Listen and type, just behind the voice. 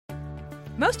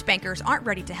Most bankers aren't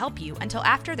ready to help you until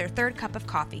after their third cup of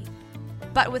coffee.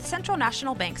 But with Central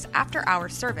National Bank's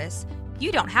after-hours service,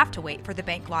 you don't have to wait for the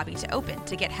bank lobby to open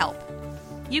to get help.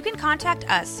 You can contact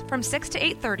us from 6 to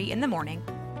 8:30 in the morning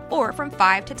or from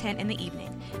 5 to 10 in the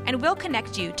evening, and we'll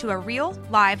connect you to a real,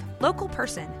 live, local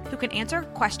person who can answer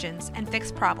questions and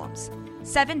fix problems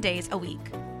 7 days a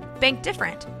week. Bank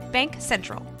different. Bank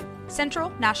Central. Central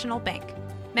National Bank.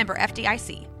 Member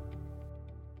FDIC.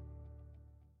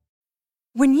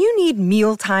 When you need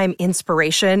mealtime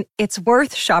inspiration, it's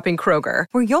worth shopping Kroger,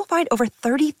 where you'll find over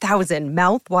 30,000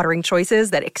 mouth-watering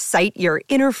choices that excite your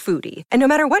inner foodie. And no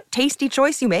matter what tasty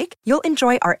choice you make, you'll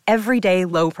enjoy our everyday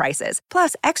low prices,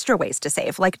 plus extra ways to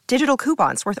save, like digital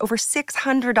coupons worth over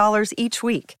 $600 each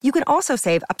week. You can also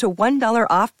save up to $1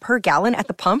 off per gallon at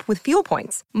the pump with fuel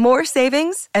points. More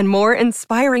savings and more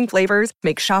inspiring flavors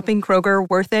make shopping Kroger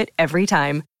worth it every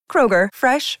time. Kroger,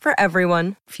 fresh for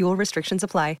everyone. Fuel restrictions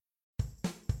apply.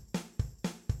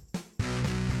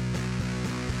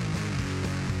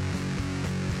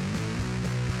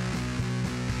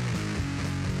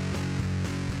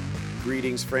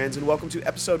 Greetings, friends, and welcome to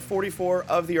episode 44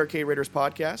 of the Arcade Raiders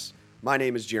podcast. My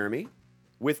name is Jeremy.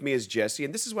 With me is Jesse,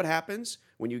 and this is what happens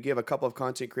when you give a couple of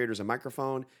content creators a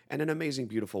microphone and an amazing,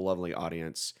 beautiful, lovely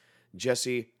audience.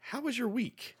 Jesse, how was your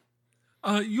week?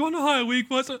 You want to know how my week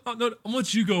was? No, I'll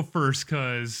let you go first,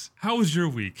 because how was your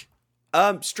week?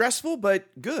 Stressful, but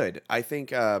good. I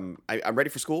think I'm ready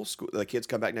for school. The kids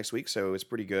come back next week, so it's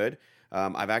pretty good.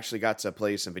 I've actually got to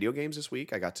play some video games this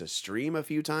week. I got to stream a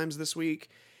few times this week.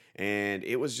 And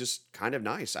it was just kind of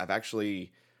nice. I've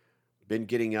actually been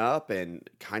getting up and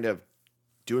kind of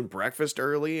doing breakfast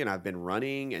early, and I've been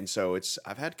running. And so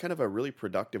I've had kind of a really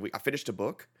productive week. I finished a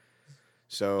book.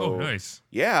 So, nice.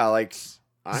 Yeah, like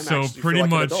I'm so actually pretty feel like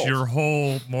much an adult. your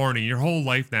whole morning, your whole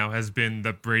life now has been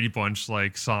the Brady Bunch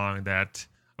like song that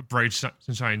a bright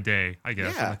sunshine day, I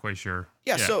guess. Yeah. I'm not quite sure.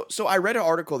 Yeah. So I read an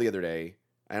article the other day,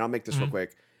 and I'll make this real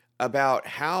quick, about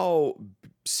how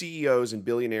CEOs and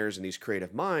billionaires and these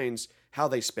creative minds, how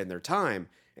they spend their time.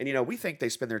 And, we think they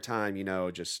spend their time,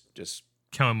 just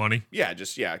Counting money. Yeah,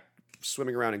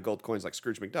 swimming around in gold coins like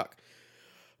Scrooge McDuck.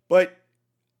 But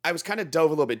I was kind of dove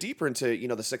a little bit deeper into,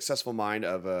 the successful mind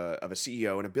of a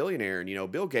CEO and a billionaire.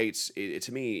 And, Bill Gates,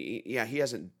 to me, he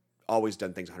hasn't always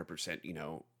done things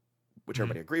 100%, which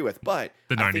everybody agree with. But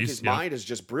I think his mind is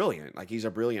just brilliant. Like, he's a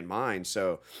brilliant mind.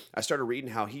 So I started reading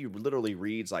how he literally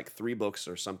reads like 3 books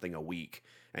or something a week.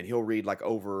 And he'll read like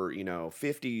over,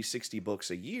 50, 60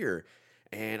 books a year.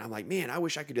 And I'm like, man, I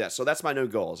wish I could do that. So that's my new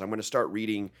goal. Is I'm going to start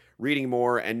reading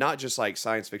more, and not just like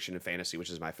science fiction and fantasy, which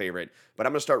is my favorite, but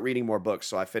I'm going to start reading more books.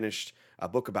 So I finished a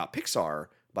book about Pixar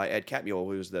by Ed Catmull,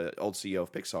 who's the old CEO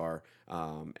of Pixar,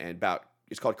 and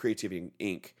it's called Creativity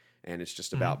Inc. And it's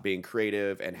just about being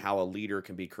creative and how a leader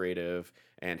can be creative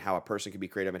and how a person can be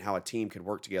creative and how a team can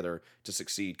work together to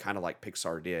succeed, kind of like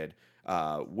Pixar did,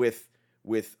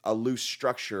 with a loose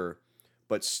structure,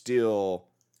 but still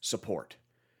support.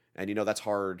 And, that's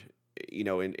hard,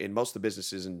 in most of the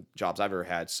businesses and jobs I've ever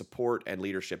had, support and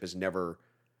leadership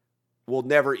will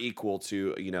never equal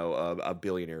to, a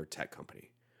billionaire tech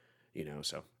company,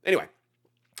 so anyway,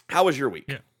 how was your week?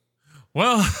 Yeah.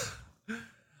 Well,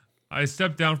 I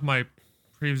stepped down from my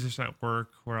previous position at work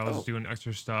where I was doing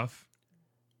extra stuff,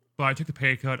 but I took the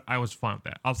pay cut. I was fine with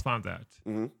that.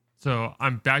 Mm-hmm. So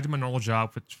I'm back to my normal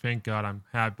job, which thank God I'm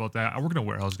happy about that. I work in a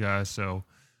warehouse, guys.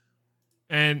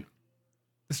 And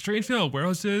the strange thing about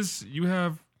warehouse is you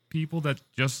have people that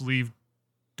just leave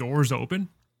doors open.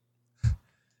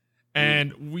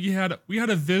 And we had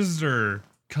a visitor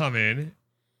come in,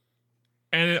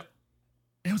 and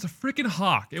it was a freaking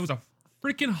hawk. It was a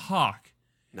freaking hawk.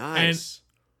 Nice.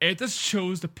 And it just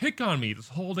chose to pick on me this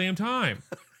whole damn time.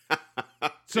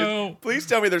 So please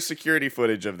tell me there's security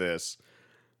footage of this.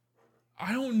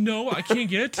 I don't know. I can't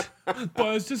get it.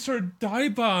 But it's just sort of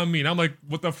dive bombing me. And I'm like,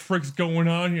 what the frick's going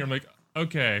on here? I'm like,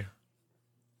 okay.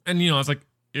 And, I was like,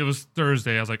 it was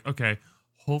Thursday. I was like, okay,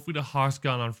 hopefully the hawk's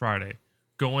gone on Friday.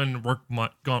 Go in, work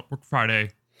Friday.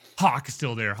 Hawk is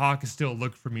still there. Hawk is still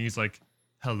looking for me. He's like,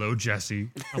 hello, Jesse.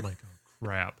 I'm like, oh,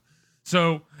 crap.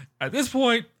 So at this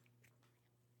point,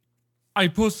 I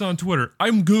posted on Twitter,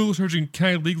 I'm Google searching, can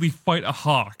I legally fight a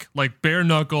hawk? Like bare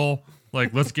knuckle,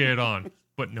 like let's get it on.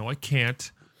 But no, I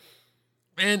can't.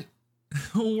 And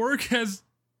work has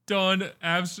done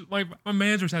like my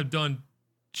managers have done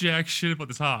jack shit about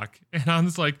this hawk. And I'm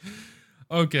just like,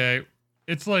 okay,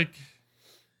 it's like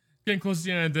getting close to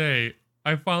the end of the day.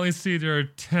 I finally see their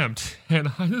attempt,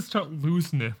 and I just start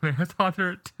losing it. I thought their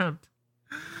attempt.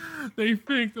 They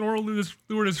think in order to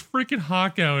lure this freaking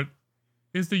hawk out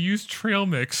is to use trail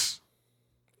mix.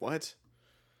 What?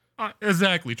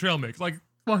 Exactly, trail mix. Like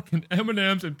fucking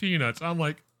M&Ms and peanuts. I'm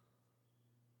like,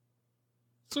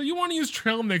 so you want to use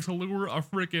trail mix to lure a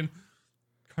freaking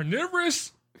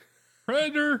carnivorous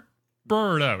predator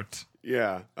bird out?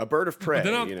 Yeah, a bird of prey,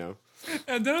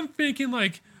 And then I'm thinking,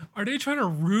 like, are they trying to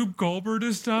Rube Goldberg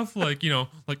this stuff? Like,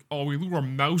 oh, we lure a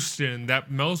mouse in,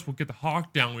 that mouse will get the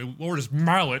hawk down. We lure this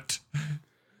mallet.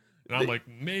 And I'm like,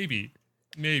 maybe.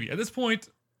 At this point,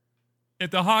 if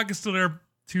the hawk is still there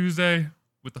Tuesday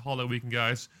with the holiday weekend,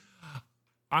 guys,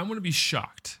 I'm going to be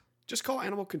shocked. Just call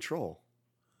animal control.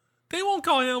 They won't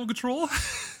call animal control.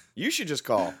 You should just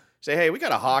call. Say, hey, we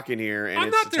got a hawk in here. And I'm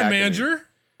not their manager.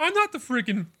 I'm not the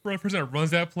freaking person that runs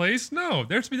that place. No,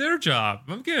 that's be their job.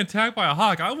 If I'm getting attacked by a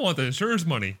hawk, I want the insurance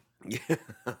money.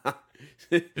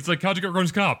 It's like Couch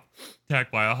Girl's Cop.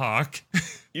 Attacked by a hawk.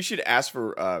 You should ask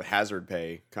for hazard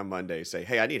pay come Monday. Say,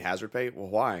 hey, I need hazard pay. Well,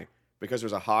 why? Because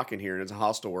there's a hawk in here and it's a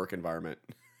hostile work environment.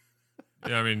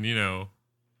 Yeah, I mean,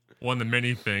 one of the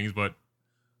many things, but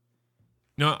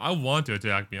no, I want to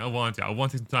attack me. I want to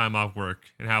take some time off work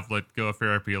and have go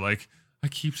therapy. Like, I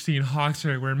keep seeing hawks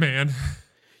everywhere, man.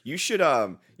 You should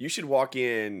walk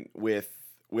in with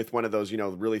one of those,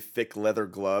 really thick leather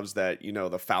gloves that,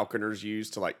 the falconers use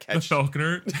to catch. A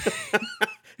falconer.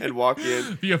 And walk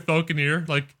in. Be a falconer.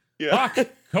 Hawk,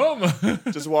 come.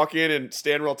 Just walk in and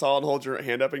stand real tall and hold your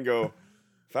hand up and go,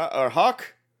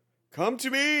 hawk, come to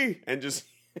me. And just,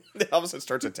 all of a sudden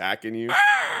starts attacking you.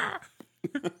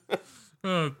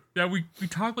 Yeah, we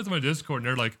talked with them on Discord and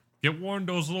they're like, get one of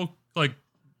those little,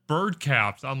 bird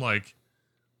caps. I'm like,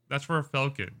 that's for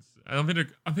falcons. I don't think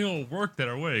it'll work that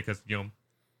way because,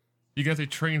 you can say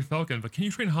train falcon, but can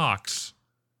you train hawks?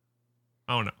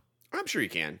 I don't know. I'm sure you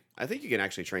can. I think you can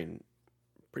actually train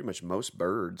pretty much most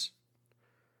birds,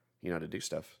 to do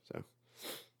stuff. So,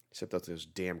 except those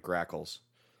damn grackles.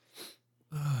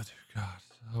 Oh, dear God.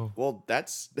 Oh. Well,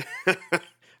 that's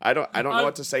I don't know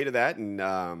what to say to that. And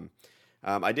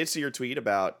I did see your tweet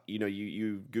about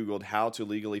you Googled how to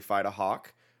legally fight a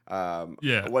hawk.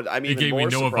 Yeah. What I'm even it gave more me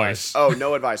no surprised. advice. Oh,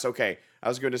 no advice. Okay. I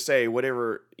was going to say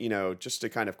whatever, just to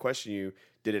kind of question you,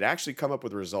 did it actually come up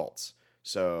with results?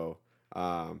 So,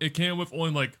 it came with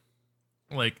only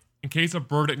like in case a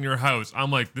bird in your house.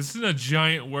 I'm like, this is a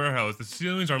giant warehouse. The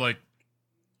ceilings are like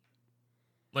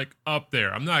up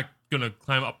there. I'm not going to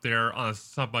climb up there on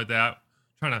something like that.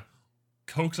 Trying to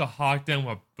coax a hawk down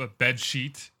with a bed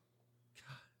sheet.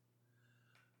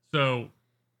 So,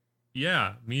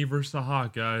 yeah, me versus the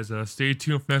hawk, guys. Stay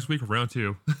tuned for next week for round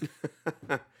 2.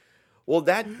 Well,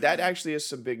 that actually is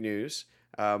some big news.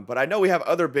 But I know we have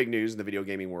other big news in the video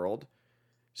gaming world.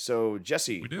 So,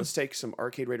 Jesse, let's take some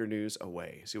Arcade Raider news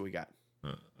away. See what we got.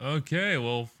 Okay,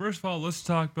 well, first of all, let's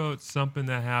talk about something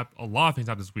that happened. A lot of things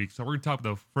happened this week. So we're going to talk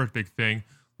about the first big thing.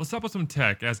 Let's talk about some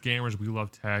tech. As gamers, we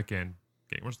love tech, and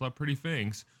gamers love pretty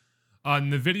things.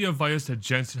 NVIDIA invited us to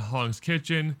Jensen Huang's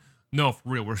kitchen. No, for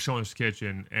real, we're showing his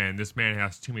kitchen, and this man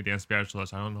has too many damn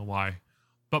spatulas. I don't know why.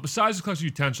 But besides the collection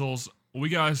of utensils, we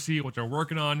got to see what they're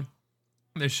working on.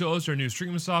 They show us their new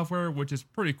streaming software, which is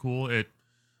pretty cool. It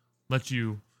lets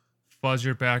you fuzz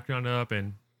your background up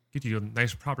and get you a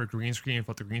nice proper green screen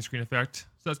without the green screen effect.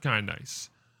 So that's kind of nice.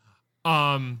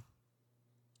 And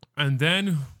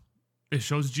then it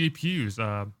shows GPUs.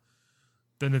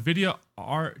 The NVIDIA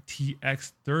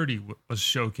RTX 30 was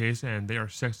showcased, and they are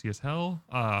sexy as hell.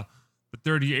 The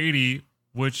 3080,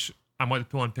 which I might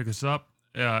pull and pick this up,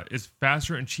 is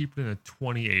faster and cheaper than the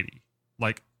 2080.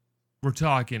 We're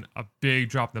talking a big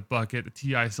drop in the bucket. The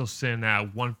TI is still sitting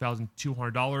at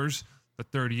 $1,200. The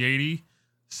 3080,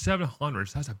 $700.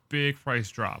 So that's a big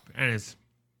price drop, and it's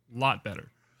a lot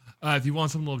better. If you want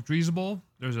something a little reasonable,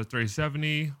 there's a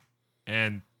 3070,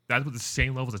 and that's with the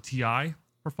same level as a TI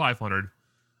for $500.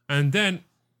 And then,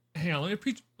 hang on, let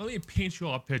me paint you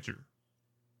all a picture.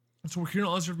 So we're hearing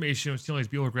all this information, we're seeing all these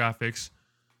beautiful graphics.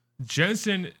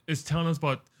 Jensen is telling us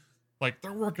about,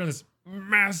 they're working on this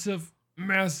massive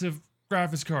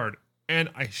graphics card. And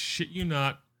I shit you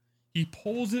not, he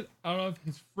pulls it out of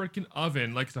his freaking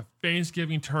oven like it's a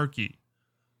Thanksgiving turkey.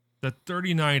 The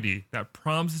 3090 that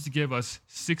promises to give us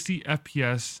 60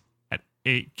 FPS at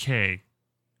 8K.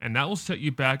 And that will set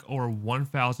you back over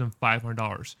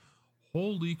 $1,500.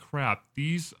 Holy crap.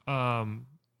 These,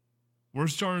 we're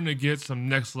starting to get some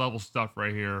next level stuff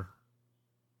right here.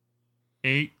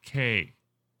 8K.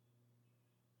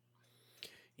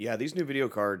 Yeah, these new video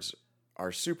cards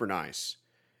are super nice.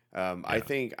 I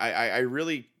think I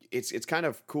really, it's kind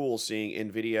of cool seeing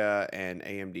NVIDIA and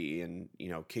AMD and,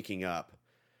 kicking up,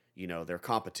 their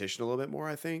competition a little bit more,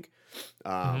 I think.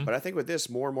 But I think with this,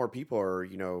 more and more people are,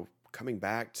 coming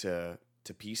back to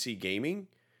PC gaming.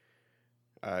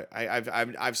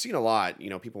 I've seen a lot,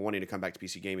 people wanting to come back to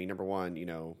PC gaming. Number one,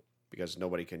 because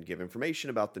nobody can give information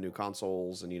about the new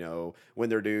consoles and when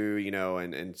they're due,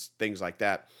 and things like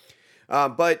that.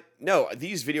 But no,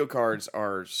 these video cards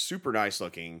are super nice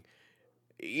looking.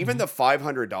 Even the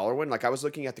 $500 one, like I was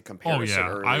looking at the comparison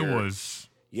earlier. I was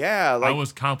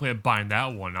contemplating buying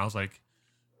that one. I was like,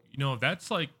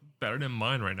 that's like better than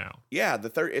mine right now. Yeah,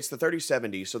 it's the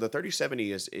 3070. So the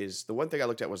 3070 is the one thing I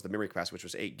looked at was the memory capacity, which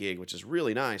was 8 gig, which is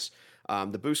really nice.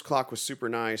 The boost clock was super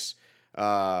nice.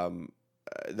 The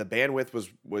bandwidth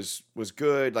was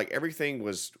good. Like everything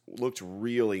looked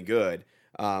really good.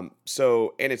 And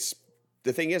it's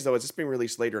the thing is though, it's just being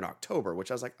released later in October,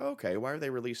 which I was like, okay, why are they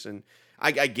releasing?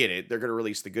 I get it. They're going to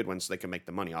release the good ones so they can make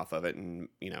the money off of it and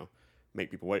make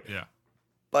people wait. Yeah.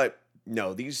 But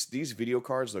no, these video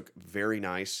cards look very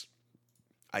nice.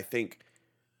 I think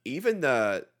even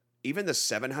the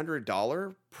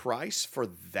 $700 price for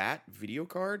that video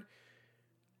card,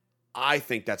 I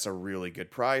think that's a really good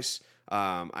price.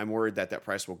 I'm worried that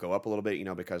price will go up a little bit,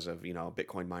 because of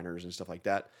Bitcoin miners and stuff like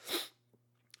that.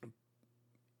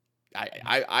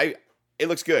 It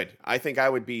looks good. I think I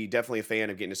would be definitely a fan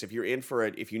of getting this. If you're in for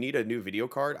if you need a new video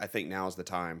card, I think now is the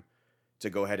time to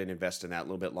go ahead and invest in that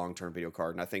little bit long-term video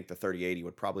card. And I think the 3080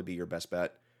 would probably be your best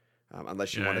bet,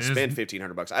 unless you want to spend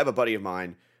 $1,500. I have a buddy of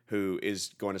mine who is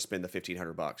going to spend the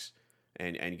 $1,500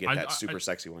 and get that super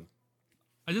sexy one.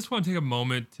 I just want to take a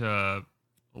moment to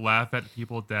laugh at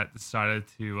people that decided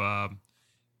to,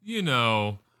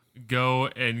 go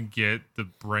and get the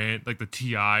brand, like the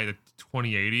TI, the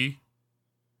 2080,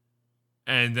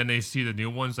 and then they see the new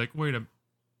ones, like, wait a,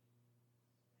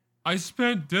 I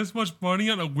spent this much money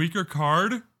on a weaker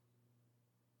card?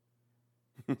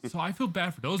 So I feel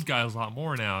bad for those guys a lot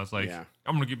more now. It's like,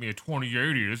 I'm gonna get me a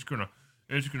 2080. It's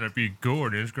gonna be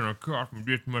good. It's gonna cost me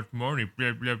this much money.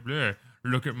 Blah blah blah.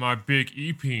 Look at my big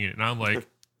E-pin, and I'm like,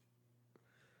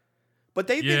 but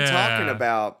they've been talking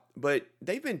about, but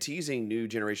they've been teasing new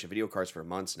generation video cards for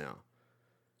months now.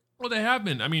 Well, they have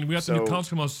been. I mean, we have the new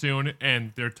console come out soon,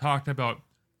 and they're talking about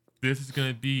this is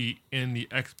gonna be in the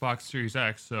Xbox Series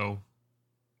X. So,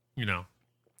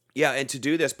 Yeah, and to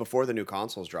do this before the new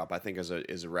consoles drop, I think is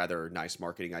a rather nice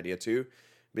marketing idea too,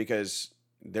 because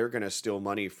they're going to steal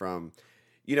money from,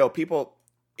 people.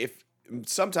 If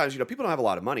sometimes people don't have a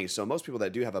lot of money, so most people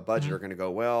that do have a budget are going to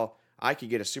go, well, I could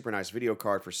get a super nice video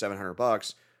card for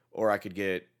 $700, or I could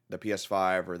get the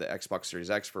PS5 or the Xbox Series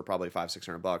X for probably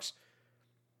 $500-$600.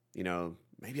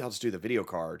 Maybe I'll just do the video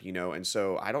card. And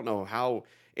so I don't know how.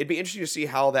 It'd be interesting to see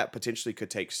how that potentially could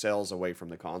take sales away from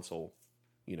the console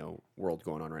world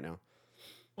going on right now.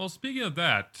 Well, speaking of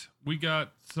that, we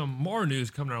got some more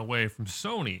news coming our way from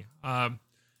Sony.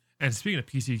 And speaking of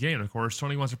PC gaming, of course,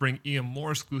 Sony wants to bring even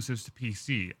more exclusives to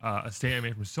PC. A statement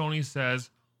made from Sony says,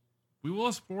 we will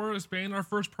explore expanding our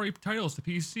first-party titles to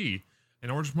PC in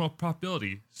order to promote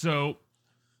profitability. So,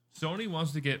 Sony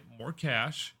wants to get more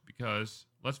cash because,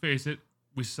 let's face it,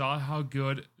 we saw how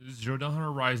good Zero Dawn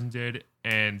Horizon did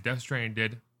and Death Stranding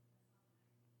did.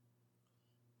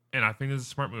 And I think this is a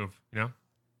smart move,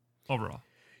 overall.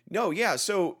 No, yeah.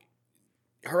 So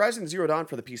Horizon Zero Dawn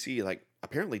for the PC,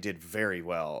 apparently did very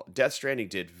well. Death Stranding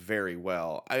did very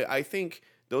well. I think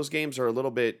those games are a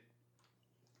little bit.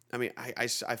 I mean, I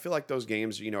feel like those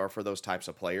games, are for those types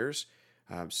of players.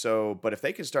 But if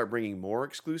they can start bringing more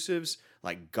exclusives,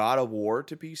 like God of War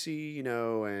to PC,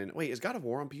 and wait, is God of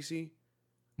War on PC?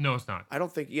 No, it's not. I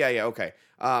don't think. Yeah, okay.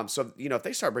 So if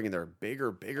they start bringing their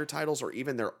bigger titles, or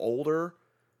even their older,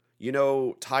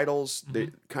 titles,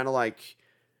 that kind of like,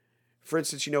 for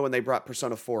instance, when they brought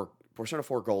Persona 4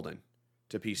 Golden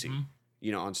to PC,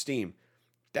 on Steam,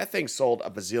 that thing sold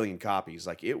a bazillion copies.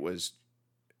 Like it was,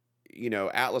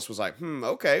 Atlas was like,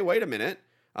 okay, wait a minute.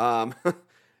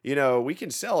 We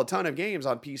can sell a ton of games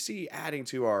on PC, adding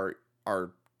to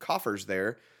our coffers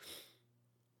there.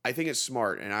 I think it's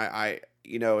smart. And I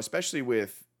especially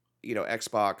with,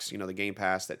 Xbox, the Game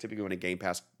Pass, that typically when a Game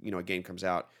Pass, a game comes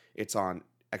out, it's on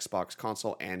Xbox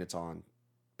console and it's on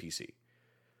PC.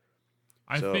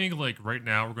 I think right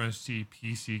now we're going to see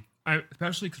PC,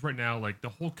 especially because right now the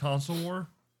whole console war,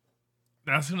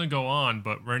 that's going to go on.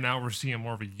 But right now we're seeing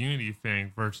more of a unity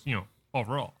thing versus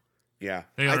overall. Yeah,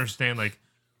 they understand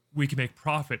we can make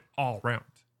profit all around.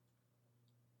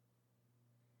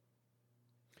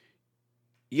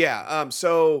 Yeah.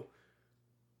 So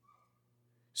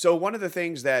one of the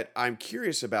things that I'm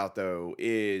curious about though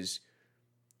is,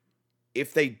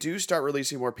 if they do start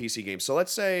releasing more PC games, so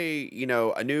let's say,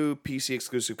 a new PC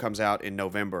exclusive comes out in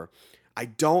November, I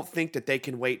don't think that they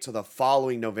can wait till the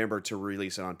following November to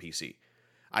release it on PC.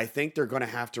 I think they're going to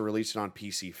have to release it on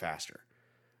PC faster.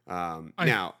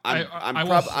 Now,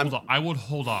 I would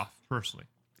hold off personally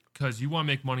because you want to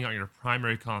make money on your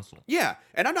primary console. Yeah,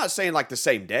 and I'm not saying like the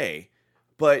same day,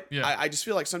 but Yeah. I just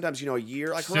feel like sometimes, a year,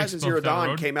 like 6 Horizon months Zero down the Dawn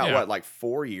road? came out, Yeah. like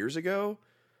 4 years ago?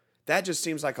 That just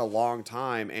seems like a long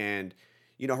time. And,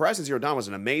 Horizon Zero Dawn was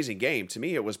an amazing game. To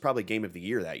me, it was probably game of the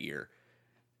year that year.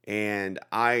 And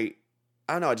I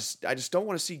don't know, I just don't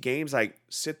want to see games like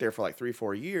sit there for like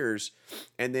 3-4 years.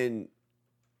 And then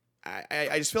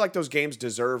I just feel like those games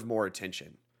deserve more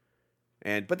attention.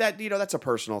 But that, that's a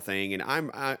personal thing. And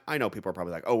I know people are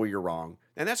probably like, oh, well, you're wrong.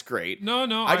 And that's great. No,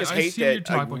 I just hate that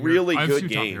a really good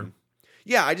game.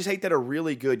 Yeah, I just hate that a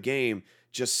really good game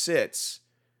just sits.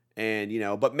 And,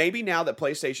 but maybe now that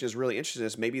PlayStation is really interested in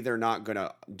this, maybe they're not going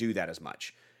to do that as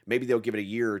much. Maybe they'll give it a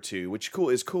year or two, which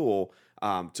is cool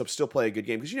to still play a good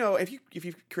game. Because, if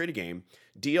you create a game,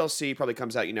 DLC probably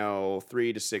comes out,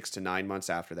 3 to 6 to 9 months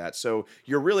after that. So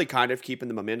you're really kind of keeping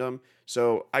the momentum.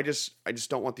 So I just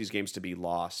don't want these games to be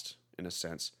lost in a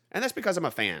sense. And that's because I'm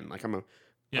a fan. Like I'm a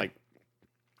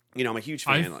huge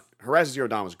fan. Like, Horizon Zero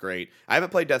Dawn was great. I haven't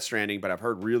played Death Stranding, but I've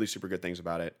heard really super good things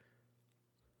about it.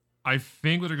 I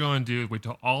think what they're going to do is wait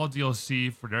till all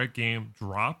DLC for their game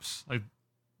drops.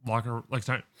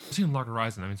 Horizon.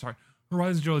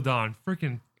 Horizon Zero Dawn.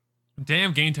 Freaking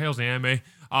damn game titles anime.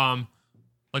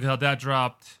 Like how that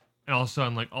dropped, and all of a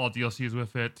sudden, like all DLCs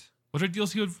with it. Was there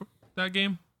DLC with that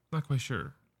game? Not quite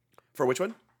sure. For which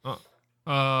one?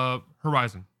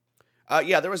 Horizon.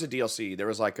 Yeah, there was a DLC. There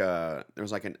was like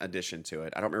an addition to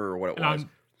it. I don't remember what it was,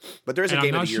 but there is a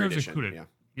game of the year edition.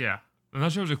 Yeah, I'm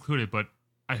not sure it was included, but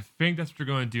I think that's what they're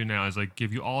going to do now is like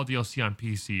give you all DLC on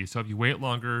PC. So if you wait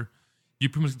longer, you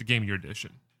pretty much get the game of your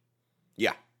edition.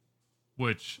 Yeah.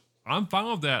 Which I'm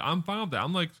fine with that. I'm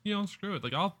like, screw it.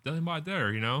 Like I'll definitely buy it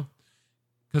there,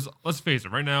 Because let's face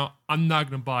it, right now, I'm not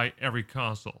going to buy every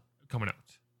console coming out.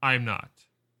 I'm not.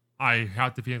 I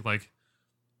have to think like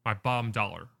my bottom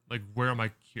dollar. Like where am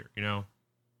I here,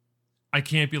 I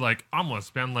can't be like, I'm going to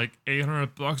spend like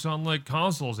 $800 on like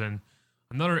consoles and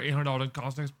another $800 on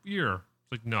consoles next year.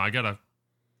 Like, no, I gotta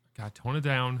tone it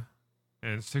down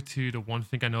and stick to the one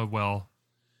thing I know well,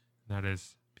 and that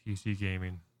is PC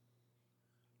gaming.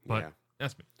 But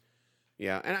that's me.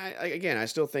 Yeah, and I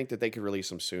still think that they could release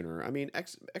them sooner. I mean,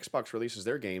 Xbox releases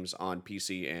their games on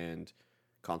PC and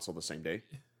console the same day.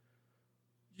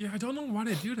 Yeah, I don't know why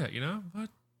they do that, but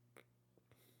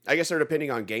I guess they're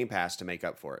depending on Game Pass to make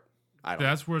up for it.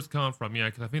 That's where it's coming from, yeah,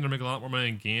 because I think they're making a lot more money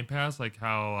in Game Pass, like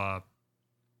how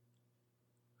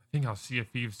I think how Sea of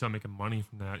Thieves still making money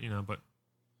from that, but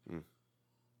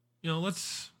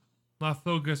let's not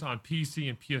focus on PC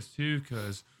and PS2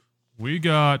 because we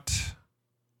got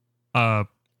another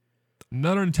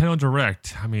Nintendo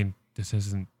Direct. I mean, this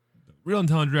isn't the real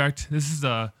Nintendo Direct. This is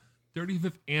the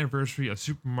 35th anniversary of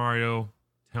Super Mario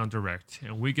Nintendo Direct,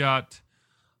 and we got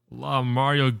a lot of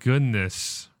Mario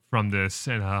goodness from this.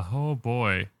 And oh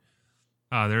boy.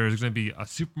 There's going to be a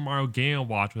Super Mario Game &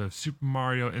 Watch with Super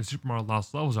Mario and Super Mario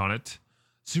Lost Levels on it.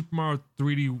 Super Mario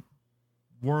 3D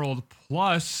World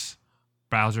plus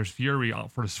Bowser's Fury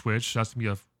out for the Switch. That's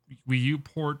going to be a Wii U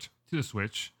port to the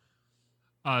Switch.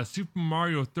 Super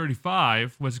Mario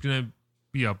 35 was going to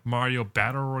be a Mario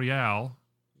Battle Royale,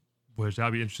 which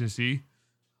that'll be interesting to see.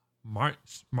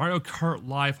 Mario Kart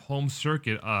Live Home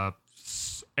Circuit,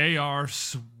 AR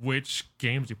Switch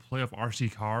games you play with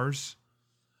RC cars.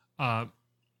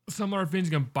 Some other things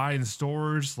you can buy in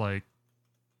stores, like,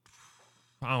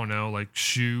 I don't know, like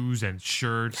shoes and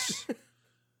shirts.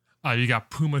 You got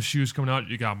Puma shoes coming out.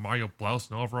 You got Mario blouse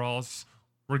and overalls.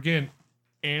 We're getting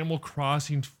Animal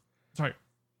Crossing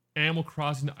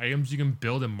items you can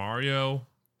build in Mario.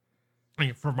 I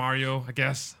mean, for Mario, I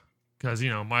guess, because,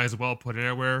 might as well put it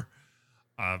everywhere.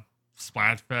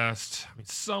 Splatfest. I mean,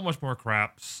 so much more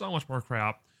crap. Not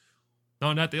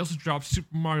only that, they also dropped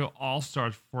Super Mario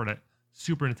All-Stars for the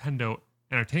Super Nintendo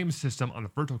Entertainment System on the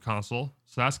Virtual Console.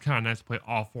 So that's kind of nice to play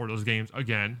all 4 of those games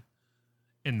again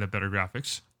in the better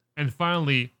graphics. And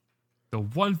finally, the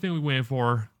one thing we waited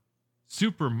for,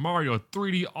 Super Mario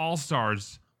 3D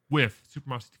All-Stars with Super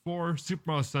Mario 64, Super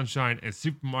Mario Sunshine, and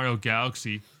Super Mario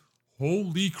Galaxy.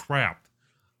 Holy crap.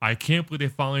 I can't believe they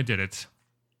finally did it.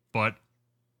 But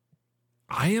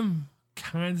I am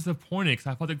kind of disappointed because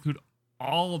I thought they included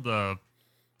all the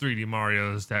 3D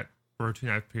Marios that were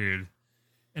between that period.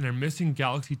 And they're missing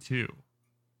Galaxy 2.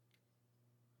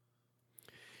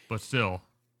 But still,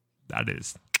 that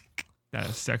is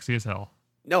sexy as hell.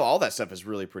 No, all that stuff is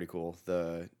really pretty cool.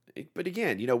 But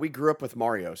again, we grew up with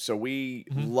Mario, so we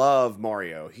love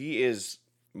Mario. He is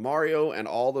Mario, and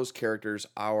all those characters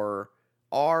are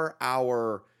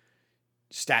our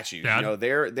statues. Dad?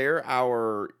 They're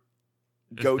our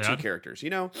go-to characters,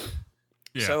 Yeah.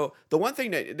 So the one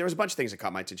thing there was a bunch of things that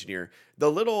caught my attention here. The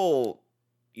little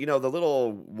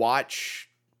watch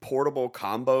portable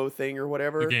combo thing or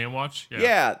whatever. The game watch?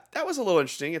 Yeah, that was a little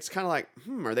interesting. It's kind of like,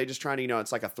 are they just trying to,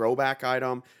 it's like a throwback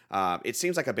item. It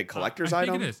seems like a big collector's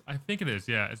item. I think it is.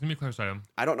 Yeah, it's going to be a collector's item.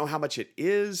 I don't know how much it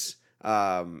is.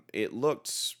 It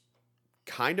looked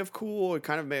kind of cool. It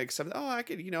kind of makes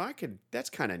something, that's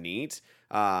kind of neat.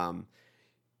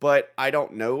 But I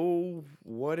don't know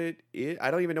what it is.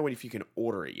 I don't even know if you can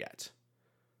order it yet.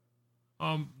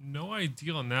 No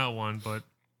idea on that one, but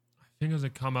I think it's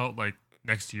going to come out like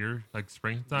next year, like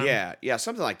springtime. Yeah,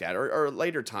 something like that, or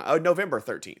later time. Oh, November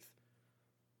 13th.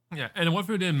 Yeah, and what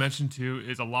we didn't mention too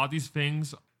is a lot of these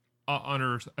things are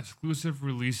under exclusive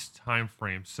release time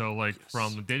frames. So like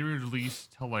from the date of release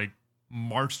till like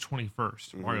March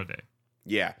 21st, Mario Day.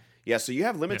 Yeah. So you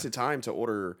have limited time to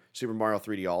order Super Mario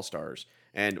 3D All Stars,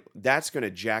 and that's going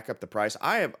to jack up the price.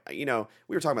 I have, we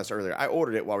were talking about this earlier. I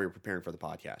ordered it while we were preparing for the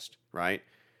podcast, right?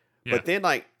 Yeah. But then,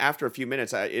 like, after a few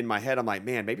minutes, in my head, I'm like,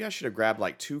 man, maybe I should have grabbed,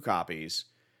 like, 2 copies,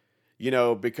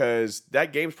 because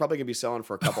that game's probably going to be selling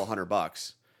for a couple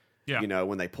 $100,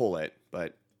 when they pull it.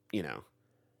 But,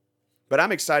 But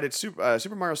I'm excited.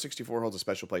 Super Mario 64 holds a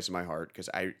special place in my heart because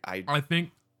I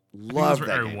think love for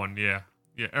that everyone, game.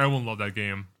 Yeah, everyone loved that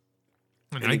game.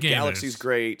 And the Galaxy's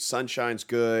great. Sunshine's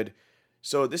good.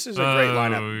 So this is a great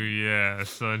lineup. Oh, yeah,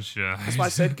 Sunshine. That's why I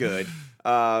said good.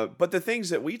 But the things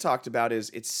that we talked about is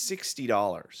it's $60.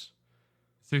 $60.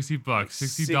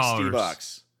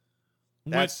 $60.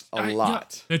 That's a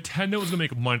lot. Nintendo is going to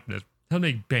make money from this. They'll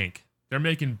make bank. They're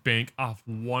making bank off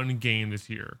one game this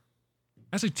year.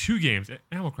 Actually, 2 games.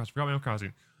 Animal Crossing. Forgot Animal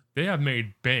Crossing. They have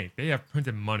made bank. They have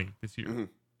printed money this year. Mm-hmm.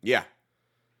 Yeah.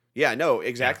 Yeah, no,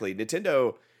 exactly. Yeah.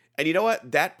 Nintendo... And you know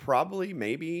what? That probably,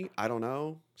 maybe, I don't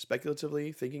know,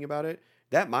 speculatively thinking about it,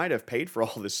 that might have paid for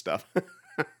all this stuff.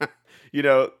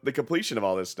 The completion of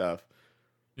all this stuff.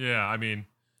 Yeah, I mean,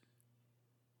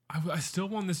 I still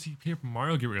want to see Paper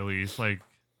Mario get released. Like,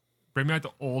 bring back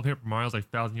the old Paper Mario's, like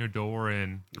Thousand Year Door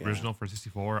and original for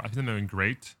 64. I think they're doing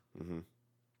great. Mm-hmm.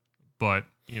 But,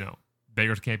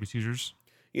 beggars can't be choosers.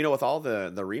 With all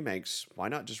the remakes, why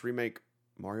not just remake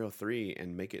Mario 3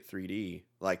 and make it 3D?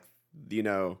 Like,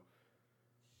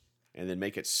 and then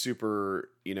make it super,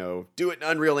 do it in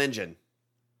Unreal Engine.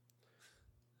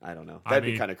 I don't know. That'd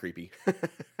be kind of creepy.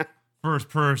 First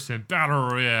person, Battle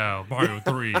Royale, Mario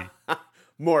 3.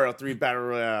 Mario 3 Battle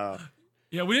Royale.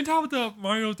 Yeah, we didn't talk about the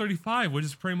Mario 35, which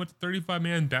is pretty much a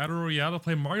 35-man Battle Royale to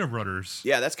play Mario Brothers.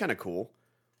 Yeah, that's kind of cool.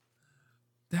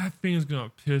 That thing's going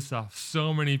to piss off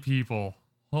so many people.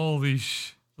 Holy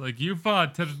sh... Like, you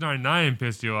thought Tetris 99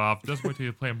 pissed you off. Just wait till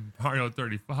you play Mario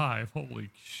 35.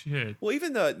 Holy shit. Well,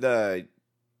 even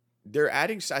they're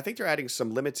adding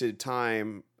some limited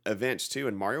time events, too,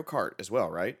 in Mario Kart as well,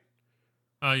 right?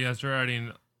 Yes, they're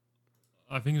adding,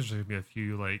 I think there's going to be a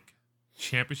few, like,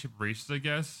 championship races, I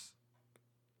guess.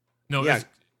 No, yeah.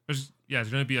 There's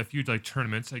going to be a few, like,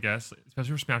 tournaments, I guess,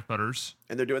 especially for Smash Brothers.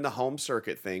 And they're doing the home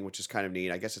circuit thing, which is kind of neat.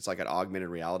 I guess it's like an augmented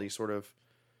reality sort of.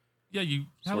 Yeah, you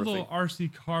have a little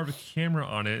RC car with a camera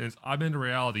on it, and it's augmented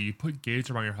reality. You put gates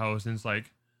around your house, and it's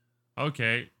like,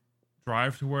 okay,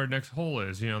 drive to where the next hole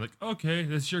is. Okay,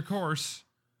 this is your course.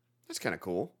 That's kind of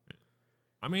cool.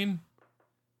 I mean,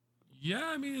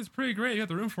 it's pretty great. You got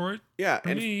the room for it. Yeah,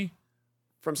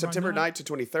 from September 9th to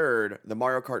 23rd, the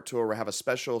Mario Kart Tour will have a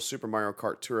special Super Mario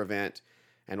Kart Tour event,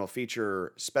 and will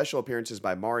feature special appearances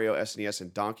by Mario SNES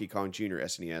and Donkey Kong Jr.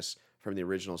 SNES from the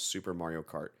original Super Mario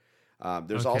Kart.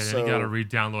 There's also then you gotta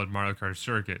re-download Mario Kart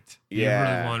Circuit.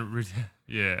 Yeah, you really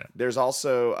want There's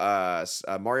also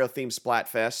a Mario themed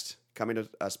Splatfest coming to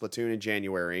Splatoon in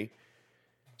January.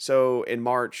 So in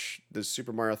March, the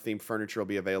Super Mario themed furniture will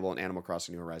be available in Animal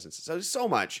Crossing New Horizons. So there's so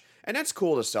much, and that's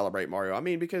cool to celebrate Mario. I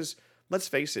mean, because let's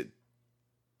face it,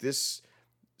 this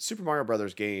Super Mario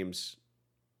Brothers games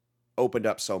opened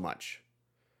up so much.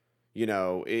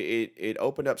 It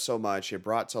opened up so much. It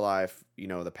brought to life,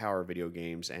 the power of video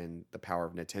games and the power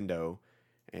of Nintendo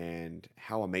and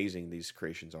how amazing these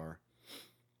creations are.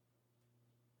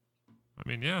 I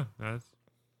mean, yeah, that's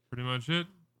pretty much it.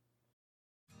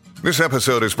 This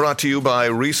episode is brought to you by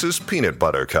Reese's Peanut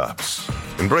Butter Cups.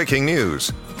 In breaking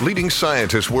news, leading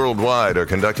scientists worldwide are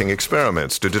conducting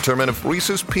experiments to determine if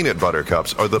Reese's Peanut Butter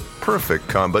Cups are the perfect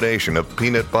combination of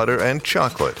peanut butter and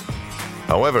chocolate.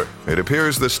 However, it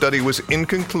appears the study was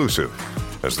inconclusive,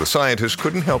 as the scientists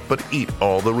couldn't help but eat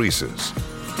all the Reese's.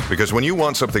 Because when you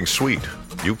want something sweet,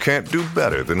 you can't do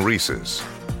better than Reese's.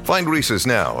 Find Reese's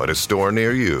now at a store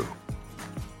near you.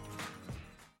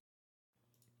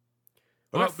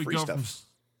 Well, we go from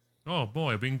Oh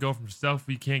boy, we can go from stuff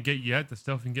we can't get yet to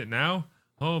stuff we can get now.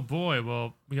 Oh boy,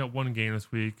 well, we got one game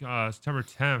this week. September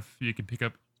 10th, you can pick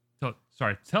up.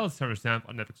 Till September 10th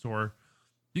on Epic Store,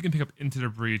 you can pick up Into the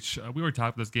Breach. We were talking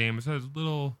about this game. It's a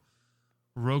little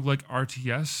roguelike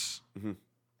RTS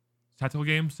tactical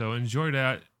game, so enjoy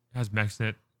that. It has mechs in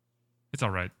it. It's all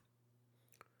right.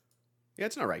 Yeah,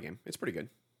 it's an alright game. It's pretty good.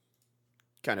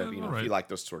 Kind of, if you like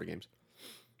those sort of games.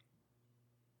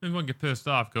 If you want to get pissed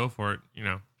off, go for it,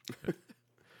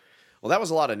 Well, that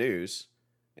was a lot of news.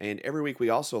 And every week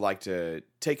we also like to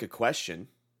take a question.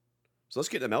 So let's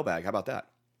get in the mailbag. How about that?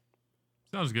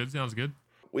 Sounds good.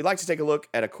 We like to take a look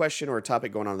at a question or a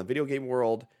topic going on in the video game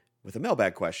world with a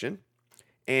mailbag question.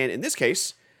 And in this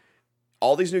case,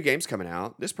 all these new games coming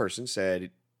out, this person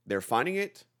said they're finding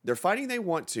they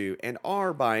want to and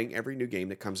are buying every new game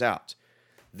that comes out.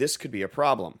 This could be a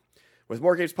problem. With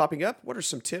more games popping up, what are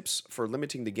some tips for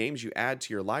limiting the games you add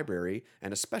to your library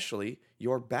and especially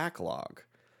your backlog?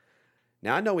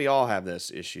 Now, I know we all have this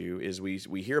issue, is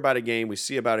we hear about a game, we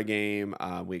see about a game,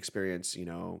 we experience,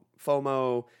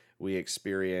 FOMO, we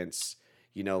experience,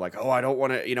 like, oh, I don't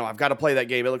want to, I've got to play that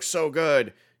game, it looks so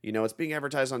good, it's being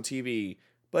advertised on TV,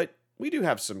 but we do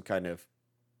have some kind of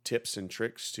tips and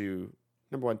tricks to,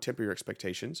 number one, temper your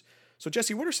expectations. So,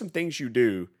 Jesse, what are some things you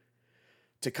do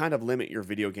to kind of limit your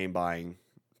video game buying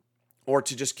or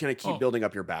to just kind of keep building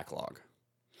up your backlog?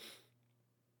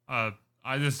 I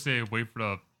just say wait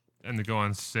for and to go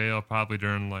on sale probably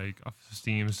during like a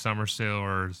Steam summer sale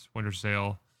or winter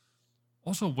sale.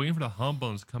 Also waiting for the humble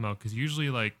ones to come out because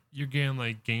usually like you're getting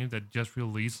like games that just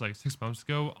released like 6 months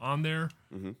ago on there.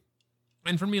 Mm-hmm.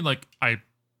 And for me, like I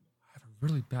have a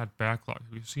really bad backlog.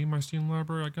 Have you seen my Steam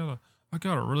library? I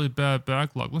got a really bad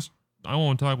backlog. I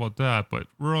won't talk about that, but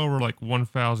we're over like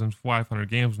 1,500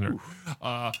 games in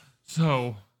there.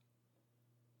 So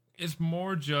it's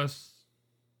more just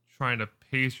trying to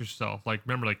pace yourself. Like,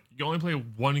 remember, like you only play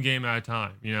one game at a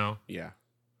time, Yeah.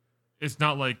 It's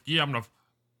not like, yeah, I'm going to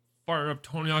fire up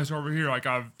Tony Hawk's over here. I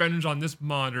got Avengers on this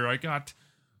monitor. I got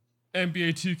NBA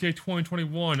 2K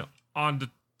 2021 on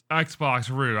the Xbox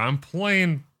rear. I'm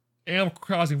playing Animal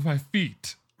Crossing with my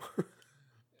feet.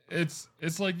 It's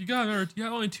like you got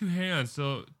only two hands,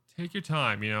 so take your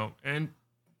time, And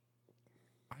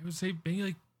I would say maybe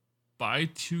like buy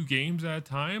 2 games at a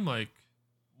time. Like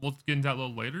we'll get into that a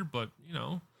little later, but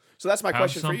So that's my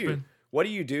question for you. What do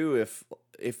you do if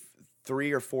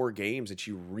 3 or 4 games that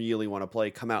you really want to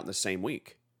play come out in the same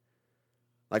week?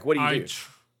 Like, what do you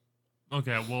do?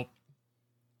 Okay,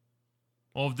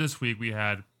 well, this week we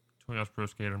had Tony Hawk's Pro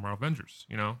Skater and Marvel Avengers,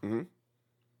 Mm-hmm.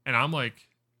 And I'm like,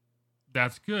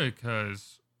 that's good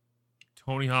because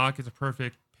Tony Hawk is a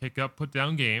perfect pick up, put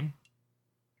down game.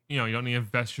 You don't need to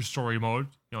invest your story mode,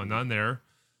 none there.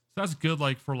 So that's good,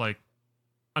 like for like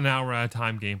an hour at a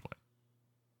time gameplay.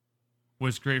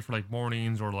 Was great for like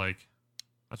mornings or like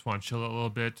I just want to chill a little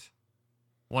bit.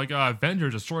 Like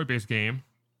Avengers, a story-based game,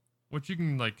 which you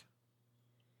can like,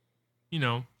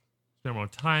 spend more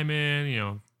time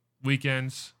in,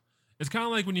 weekends. It's kind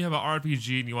of like when you have an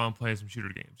RPG and you want to play some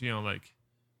shooter games, like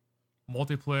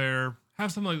multiplayer,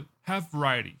 have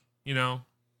variety, I'm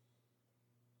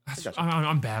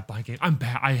bad buying games. I'm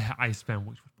bad. I spend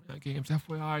way too much money on games,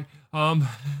 FYI.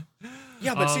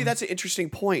 Yeah, but see, that's an interesting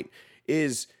point.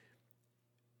 Is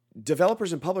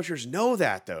developers and publishers know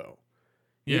that though.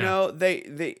 Yeah.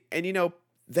 They know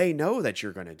that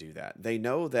you're going to do that. They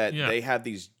know that they have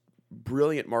these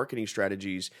brilliant marketing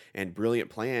strategies and brilliant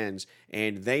plans,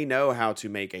 and they know how to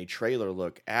make a trailer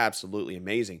look absolutely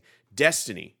amazing.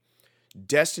 Destiny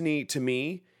to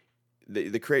me,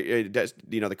 the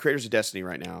creators of Destiny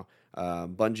right now,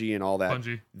 Bungie and all that,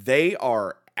 they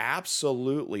are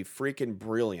absolutely freaking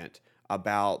brilliant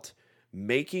about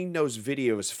making those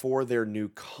videos for their new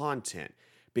content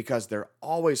because they're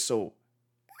always so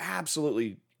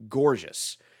absolutely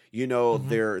gorgeous.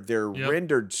 They're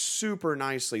rendered super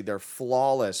nicely. They're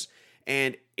flawless.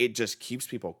 And it just keeps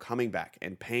people coming back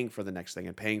and paying for the next thing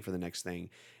and paying for the next thing.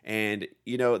 And,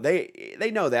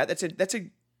 they know that. That's a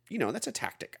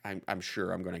tactic. I'm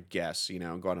sure. I'm going to guess,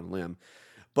 go on a limb.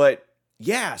 But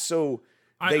yeah, so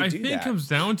I think it comes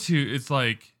down to, it's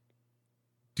like,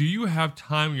 do you have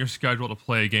time in your schedule to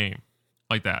play a game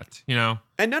like that,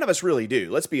 And none of us really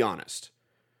do. Let's be honest.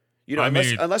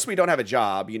 Unless we don't have a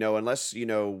job, unless,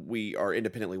 we are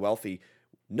independently wealthy,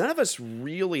 none of us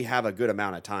really have a good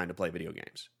amount of time to play video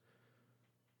games.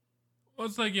 Well,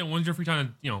 it's like, when's your free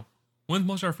time, when's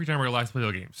most of our free time where we like to play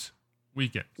video games?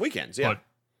 Weekends, yeah.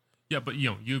 But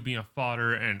you being a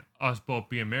father and us both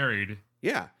being married.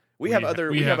 Yeah. We have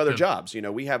other jobs,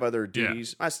 we have other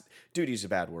duties. Duty's a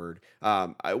bad word.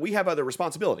 We have other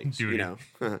responsibilities,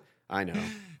 I know.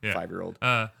 Yeah. 5-year-old.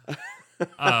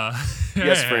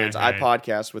 Yes, friends. I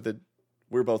podcast with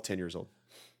we're both 10 years old.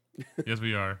 Yes,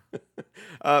 we are.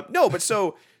 No, but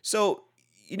so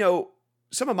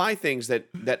some of my things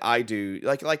that I do,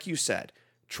 like you said,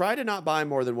 try to not buy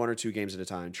more than 1 or 2 games at a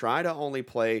time. Try to only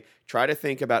play. Try to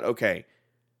think about, okay,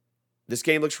 this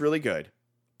game looks really good,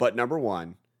 but number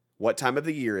one, what time of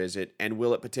the year is it, and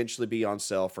will it potentially be on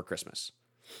sale for Christmas?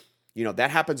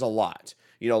 That happens a lot.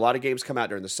 A lot of games come out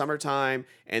during the summertime,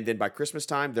 and then by Christmas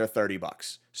time, they're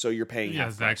 $30. So you're paying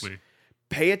half price. Exactly.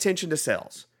 Pay attention to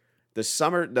sales. The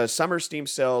summer Steam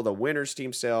sale, the winter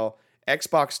Steam sale,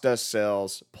 Xbox does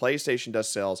sales, PlayStation does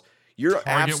sales. You're Target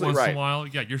absolutely right. Once in a while,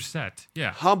 yeah, you're set.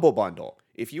 Yeah. Humble Bundle.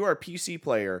 If you are a PC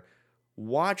player,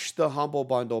 watch the Humble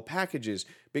Bundle packages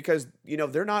because,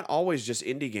 they're not always just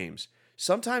indie games.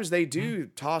 Sometimes they do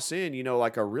toss in,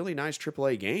 like a really nice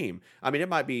AAA game. I mean, it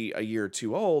might be a year or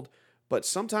two old, but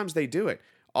sometimes they do it.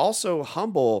 Also,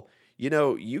 Humble,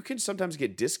 you can sometimes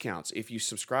get discounts. If you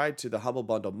subscribe to the Humble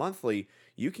Bundle monthly,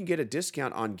 you can get a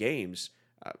discount on games,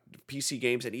 PC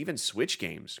games, and even Switch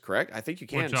games, correct? I think you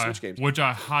can, Switch games. Which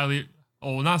I highly,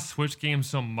 not Switch games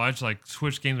so much, like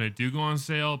Switch games, they do go on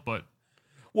sale, but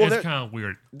it's kind of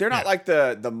weird. They're not like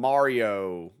the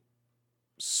Mario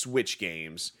Switch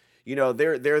games. They're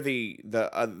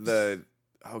the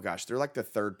oh gosh, they're like the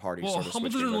third party sort of Humble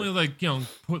Switch doesn't game. really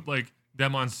put like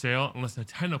them on sale unless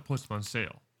Nintendo puts them on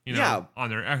sale. On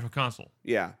their actual console.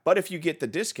 Yeah, but if you get the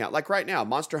discount, like right now,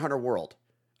 Monster Hunter World,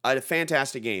 a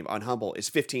fantastic game on Humble, is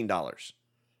 $15.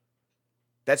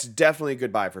 That's definitely a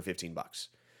good buy for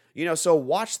 $15. So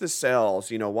watch the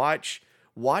sales.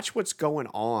 Watch what's going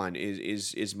on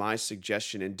is my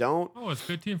suggestion, and don't. Oh, it's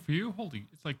 15 for you. Holy,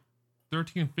 it's like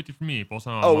 $13.50 for me. Both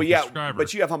on subscriber.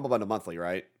 But you have Humble Bundle monthly,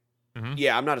 right? Mm-hmm.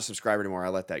 Yeah, I'm not a subscriber anymore. I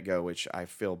let that go, which I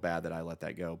feel bad that I let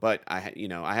that go. But I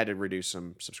had to reduce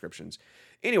some subscriptions.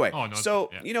 Anyway,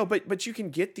 but you can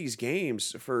get these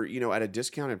games for, at a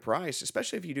discounted price,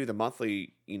 especially if you do the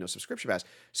monthly, subscription pass.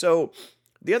 So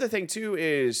the other thing too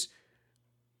is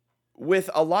with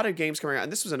a lot of games coming out,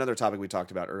 and this was another topic we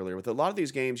talked about earlier, with a lot of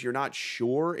these games, you're not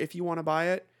sure if you want to buy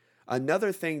it.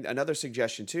 Another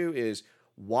suggestion too is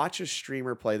watch a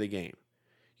streamer play the game.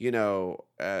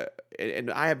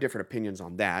 And I have different opinions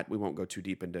on that. We won't go too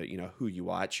deep into, who you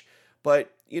watch,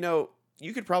 but,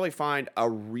 you could probably find a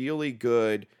really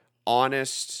good,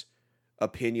 honest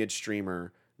opinion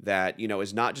streamer that,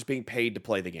 is not just being paid to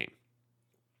play the game.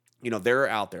 They're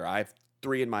out there. I have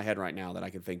 3 in my head right now that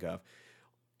I can think of.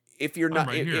 If you're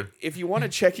not, if you want to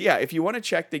check, if you want to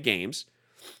check the games,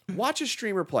 watch a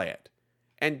streamer play it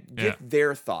and get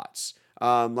their thoughts.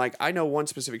 Like I know one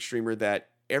specific streamer that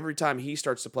every time he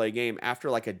starts to play a game, after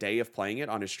like a day of playing it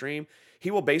on his stream, he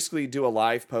will basically do a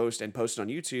live post and post it on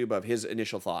YouTube of his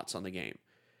initial thoughts on the game.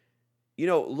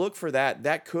 Look for that.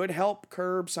 That could help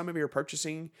curb some of your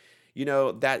purchasing.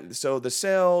 So the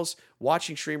sales,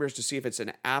 watching streamers to see if it's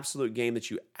an absolute game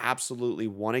that you absolutely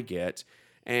want to get,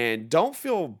 and don't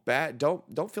feel bad.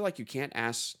 Don't feel like you can't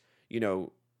ask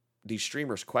these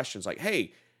streamers questions like,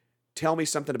 hey, tell me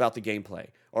something about the gameplay,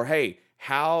 or hey,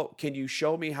 how can you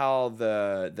show me how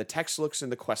the text looks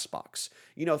in the quest box?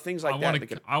 Things like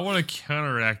that. I want to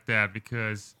counteract that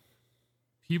because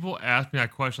people ask me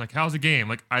that question, like, how's the game?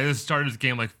 Like, I just started this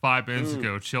game like 5 minutes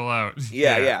ago. Chill out.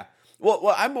 Yeah.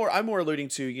 Well, I'm more alluding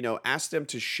to, ask them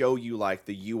to show you like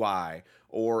the UI,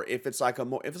 or if it's like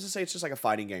let's say it's just like a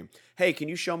fighting game. Hey, can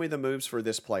you show me the moves for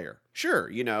this player? Sure,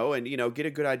 and get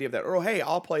a good idea of that. Or hey,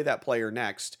 I'll play that player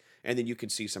next, and then you can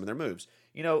see some of their moves.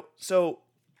 So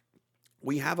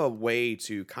we have a way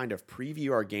to kind of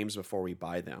preview our games before we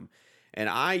buy them. And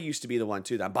I used to be the one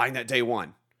too that I'm buying that day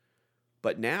one.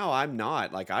 But now I'm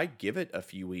not. Like I give it a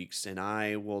few weeks and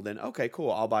I will then, okay,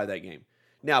 cool, I'll buy that game.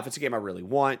 Now, if it's a game I really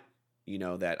want,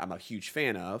 that I'm a huge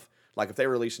fan of, like if they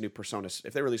release Persona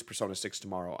 6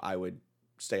 tomorrow, I would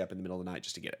stay up in the middle of the night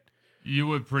just to get it. You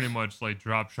would pretty much like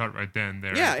drop shot right then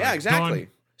there. Yeah, exactly. Done.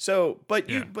 So, but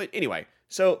anyway,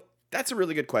 so that's a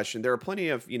really good question. There are plenty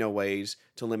of, ways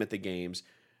to limit the games.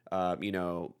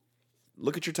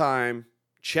 Look at your time,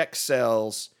 check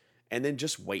sales, and then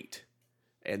just wait.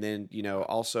 And then,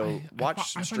 also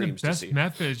watch some streams to see. The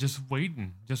best method is just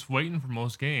waiting for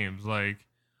most games. Like,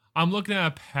 I'm looking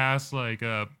at past, like,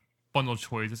 bundle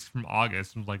choices from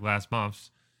August, from, like, last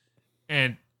month's,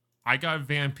 and I got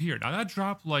Vampire. Now, that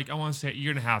dropped, like, I want to say a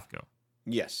year and a half ago.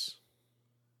 Yes.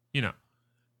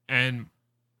 And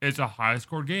it's a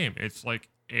high-scored game. It's, like,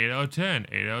 8 out of 10,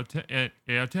 8 out of 10,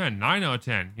 8 out of 10, 9 out of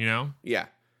 10, Yeah.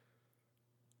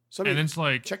 So, and it's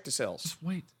like, check the sales. Just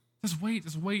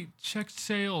wait. Check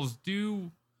sales.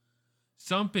 Do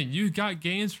something. You got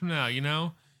games from now,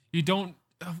 You don't.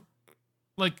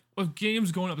 like with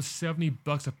games going up to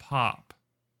 $70 a pop,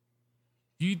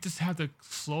 you just have to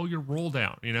slow your roll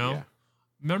down, you know? Yeah.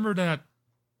 Remember that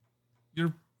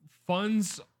your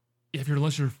funds,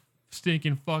 unless you're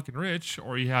stinking fucking rich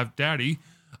or you have daddy,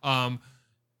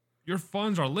 your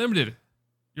funds are limited.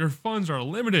 Your funds are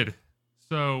limited.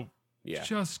 So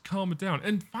just calm it down.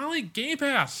 And finally, Game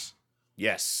Pass.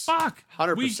 Yes. Fuck.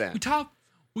 100%.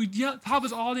 We top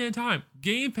this all the damn time.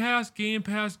 Game Pass, Game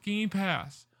Pass, Game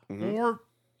Pass. Mm-hmm. Or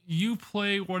you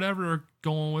play whatever they're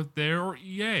going with there, or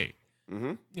EA.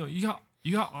 Mm-hmm. You know,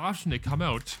 you got option to come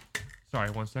out. Sorry,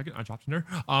 1 second. I dropped in there.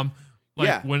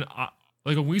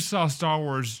 When we saw Star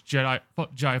Wars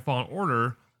Jedi Fallen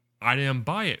Order, I didn't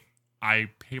buy it. I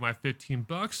paid my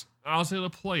 $15. I was able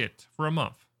to play it for a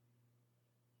month.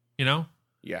 You know?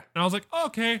 Yeah. And I was like,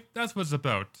 okay, that's what it's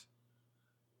about.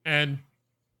 And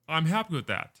I'm happy with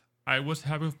that. I was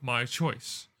happy with my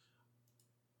choice.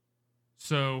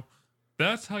 So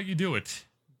that's how you do it.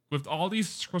 With all these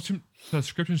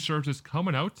subscription services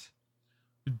coming out,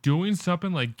 doing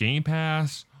something like Game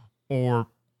Pass or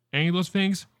any of those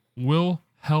things will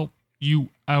help you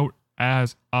out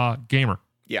as a gamer.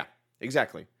 Yeah,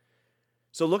 exactly.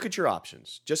 So look at your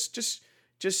options.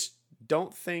 Just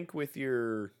don't think with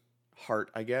your heart,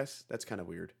 I guess. That's kind of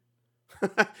weird.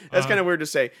 That's kind of weird to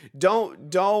say.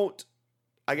 Don't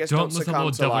I guess don't listen to the succumb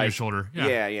little to devil on your life. shoulder.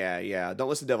 Yeah. Don't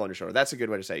listen to the devil on your shoulder. That's a good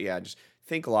way to say it. Yeah, just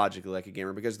think logically like a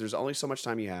gamer, because there's only so much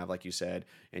time you have, like you said,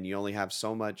 and you only have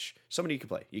so many you can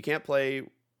play. You can't play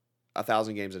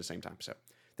 1,000 games at the same time. So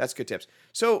that's good tips.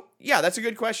 So yeah, that's a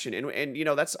good question. And you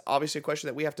know, that's obviously a question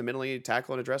that we have to mentally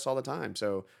tackle and address all the time.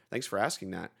 So thanks for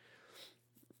asking that.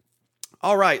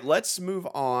 All right, let's move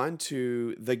on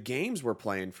to the games we're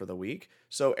playing for the week.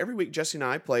 So every week, Jesse and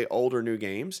I play old or new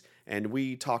games, and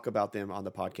we talk about them on the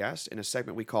podcast in a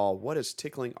segment we call What is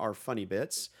Tickling Our Funny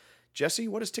Bits? Jesse,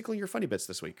 what is tickling your funny bits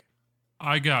this week?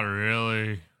 I got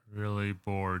really, really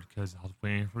bored because I was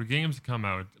waiting for games to come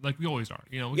out, like we always are.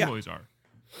 You know, we always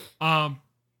are.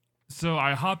 So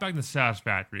I hopped back in the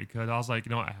Satisfactory because I was like, you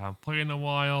know, I haven't played in a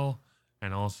while.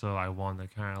 And also, I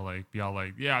wanted to kind of like be all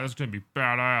like, yeah, this is going to be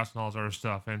badass and all this other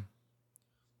stuff. And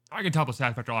I can tell the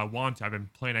Satisfactory all I want to. I've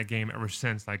been playing that game ever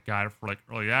since I got it for like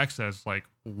early access, like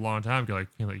a long time ago, like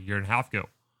a year and a half ago.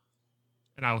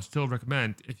 And I would still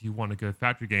recommend, if you want a good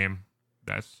factory game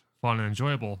that's fun and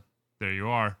enjoyable, there you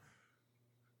are.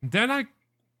 Then I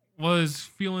was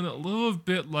feeling a little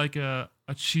bit like a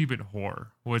achievement whore,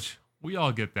 which we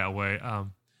all get that way.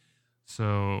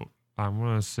 So I'm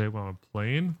going to say when I'm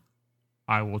playing,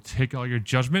 I will take all your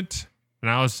judgment,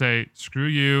 and I will say, screw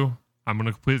you. I'm going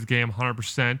to complete this game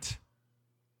 100%.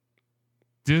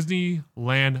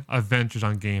 Disneyland Adventures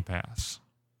on Game Pass.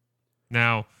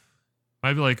 Now,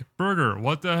 might be like, Burger,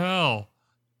 what the hell?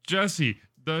 Jesse,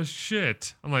 the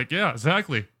shit. I'm like, yeah,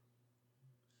 exactly.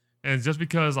 And just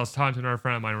because I was talking to another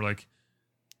friend of mine, we're like,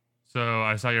 so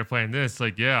I saw you were playing this.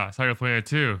 Like, yeah, I saw you were playing it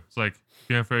too. It's like,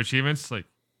 going for achievements? Like,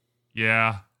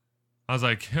 yeah. I was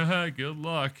like, good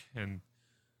luck. And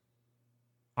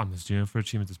I'm just doing it for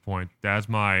achievements at this point. That's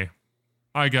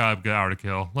I got a good hour to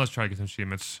kill. Let's try to get some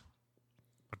achievements.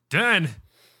 But then,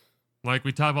 like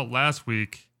we talked about last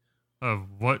week, of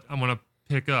what I'm going to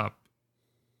pick up,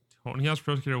 Tony Hawk's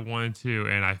Pro Skater 1 and 2,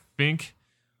 and I think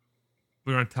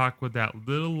we're going to talk about that a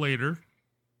little later,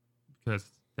 because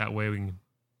that way we can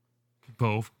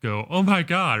both go, oh my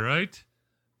god, right?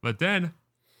 But then,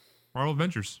 Marvel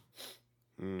Adventures.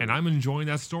 And I'm enjoying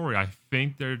that story. I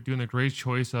think they're doing a great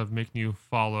choice of making you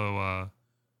follow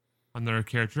another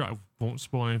character. I won't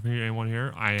spoil anything for anyone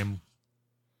here. I am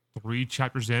 3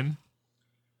 chapters in.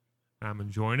 And I'm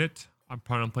enjoying it. I'm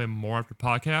probably going to play more after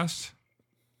podcast.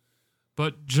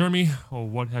 But Jeremy,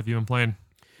 what have you been playing?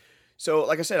 So,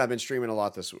 like I said, I've been streaming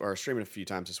streaming a few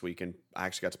times this week, and I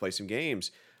actually got to play some games.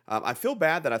 I feel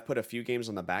bad that I've put a few games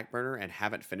on the back burner and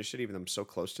haven't finished it, even though I'm so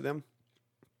close to them.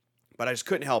 But I just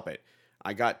couldn't help it.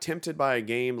 I got tempted by a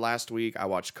game last week. I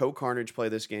watched Carnage play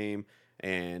this game,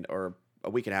 or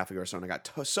a week and a half ago or so, and I got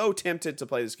so tempted to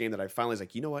play this game that I finally was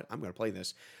like, you know what? I'm going to play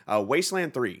this.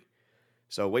 Wasteland 3.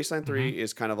 So Wasteland 3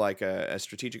 is kind of like a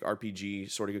strategic RPG,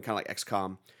 sort of kind of like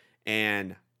XCOM.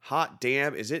 And hot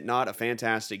damn, is it not a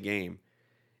fantastic game?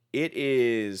 It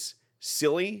is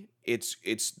silly. It's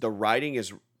the writing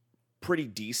is pretty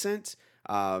decent.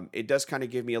 It does kind of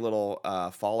give me a little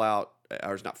Far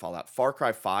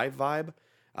Cry 5 vibe.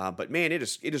 But man, it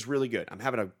is really good. I'm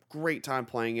having a great time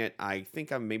playing it. I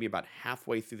think I'm maybe about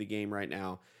halfway through the game right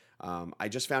now. I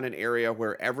just found an area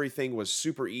where everything was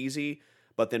super easy,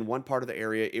 but then one part of the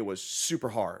area, it was super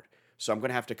hard. So I'm going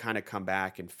to have to kind of come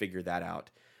back and figure that out.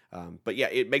 But yeah,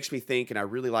 it makes me think, and I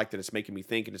really like that it's making me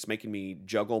think, and it's making me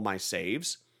juggle my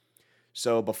saves.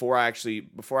 So before I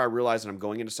realize that I'm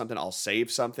going into something, I'll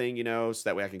save something, so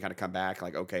that way I can kind of come back,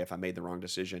 like, okay, if I made the wrong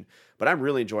decision. But I'm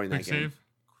really enjoying that game.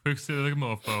 Quick save like a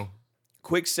mofo.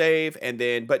 Quick save, and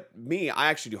then, but I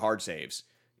actually do hard saves,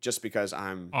 just because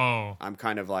I'm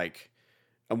kind of like,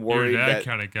 I'm worried that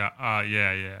kind of got,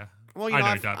 yeah. Well,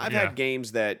 I've had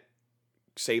games that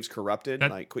saves corrupted,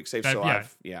 like quick saves.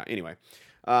 Anyway.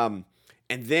 And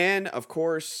then, of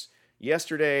course,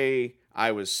 yesterday,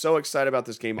 I was so excited about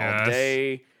this game all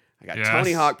day. I got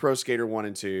Tony Hawk Pro Skater 1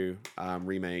 and 2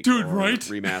 remake,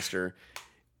 remaster.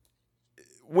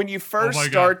 When you first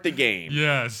start the game,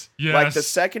 like the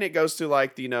second it goes to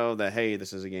like the hey,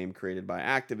 this is a game created by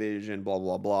Activision, blah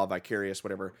blah blah, Vicarious,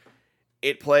 whatever,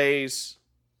 it plays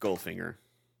Goldfinger.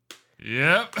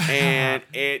 Yep. And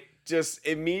it just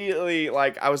immediately,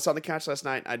 like, I was on the couch last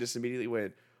night, and I just immediately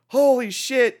went, holy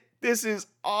shit, this is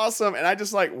awesome. And I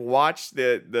just like watched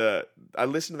I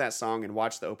listened to that song and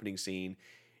watched the opening scene,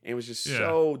 and it was just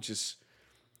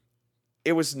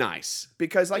it was nice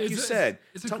because, like you said,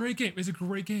 it's a great game. It's a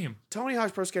great game. Tony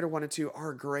Hawk's Pro Skater 1 and 2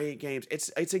 are great games.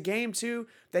 It's a game too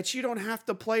that you don't have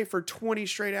to play for 20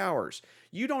 straight hours.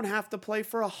 You don't have to play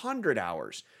for 100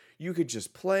 hours. You could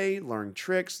just play, learn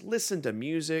tricks, listen to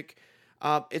music.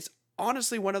 It's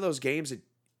honestly one of those games that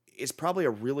is probably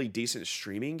a really decent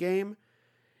streaming game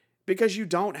because you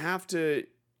don't have to,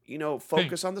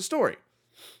 focus on the story.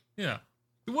 Yeah.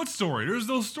 What story? There's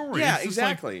no story. Yeah, it's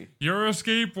exactly. Like, you're a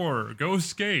skateboarder. Go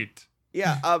skate.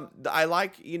 Yeah. I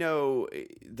like,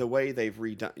 the way they've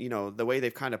redone, the way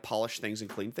they've kind of polished things and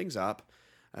cleaned things up.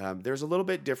 There's a little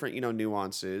bit different,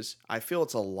 nuances. I feel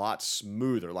it's a lot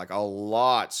smoother, like a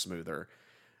lot smoother.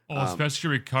 Oh,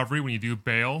 especially recovery when you do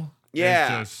bail.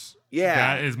 Yeah.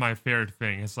 That is my favorite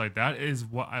thing. It's like, that is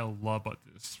what I love about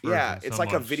this. Yeah, it's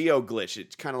like a video glitch.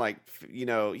 It's kind of like,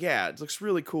 it looks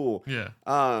really cool. Yeah.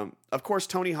 Of course,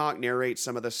 Tony Hawk narrates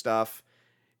some of the stuff.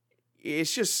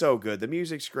 It's just so good. The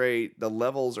music's great. The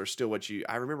levels are still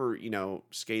I remember,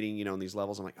 skating, in these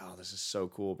levels. I'm like, oh, this is so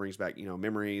cool. It brings back,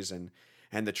 memories and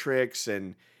the tricks.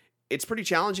 And it's pretty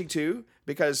challenging too,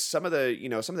 because some of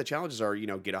the challenges are,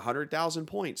 get 100,000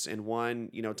 points in one,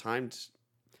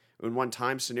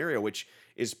 time scenario, which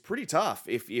is pretty tough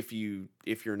if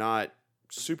you're not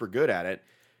super good at it.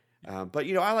 But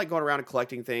I like going around and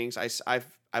collecting things. I've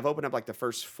opened up like the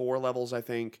first 4 levels, I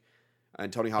think,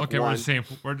 and Tony Hawk 1.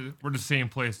 We're the same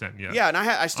place then. Yeah. Yeah, and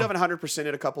I still haven't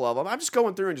 100%ed a couple of them. I'm just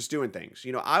going through and just doing things.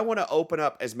 I want to open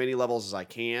up as many levels as I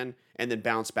can and then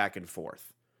bounce back and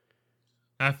forth.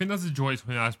 And I think that's the joy of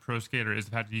Tony Hawk's Pro Skater is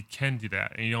the fact that you can do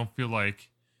that and you don't feel like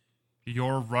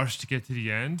you're rushed to get to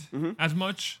the end as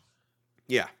much.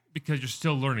 Yeah. Because you're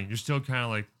still learning. You're still kind of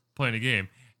like playing a game.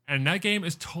 And that game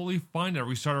is totally fine to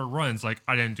restart our runs. Like,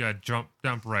 I didn't do that jump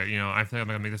right. I think I'm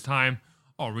going to make this time.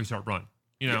 Oh, restart run.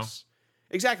 Yes.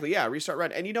 Exactly. Yeah. Restart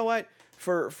run. And you know what?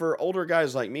 For older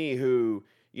guys like me who,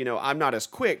 I'm not as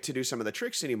quick to do some of the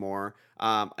tricks anymore.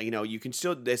 You can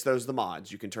still, those are the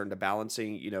mods. You can turn to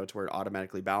balancing, to where it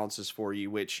automatically balances for you,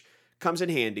 which comes in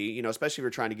handy, especially if you're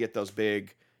trying to get those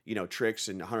big, tricks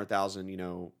and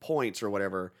 100,000, points or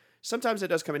whatever. Sometimes it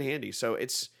does come in handy. So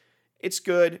it's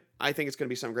good. I think it's going to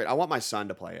be something great. I want my son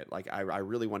to play it. Like, I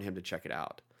really want him to check it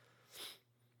out.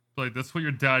 Like, that's what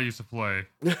your dad used to play.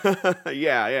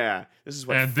 Yeah. This is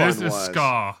what and fun this is was.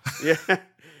 ska. Yeah.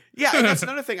 Yeah, and that's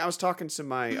another thing. I was talking to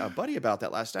my buddy about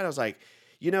that last night. I was like,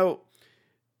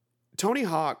 Tony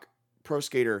Hawk Pro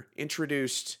Skater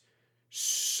introduced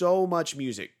so much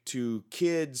music to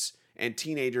kids and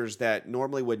teenagers that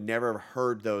normally would never have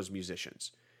heard those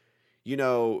musicians. You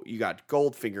got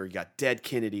Goldfinger, you got Dead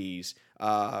Kennedys,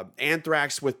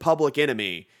 Anthrax with Public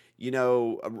Enemy,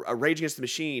 a Rage Against the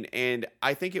Machine. And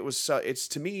I think it's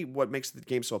to me what makes the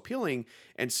game so appealing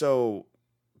and so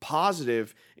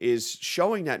positive is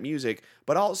showing that music,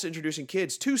 but also introducing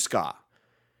kids to ska,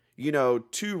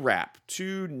 to rap,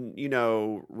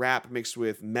 to, rap mixed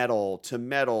with metal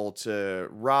to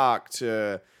rock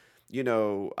to,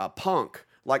 punk.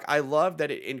 Like, I love that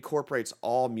it incorporates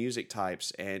all music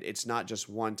types and it's not just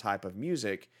one type of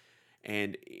music.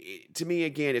 And to me,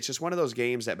 again, it's just one of those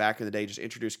games that back in the day just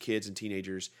introduced kids and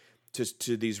teenagers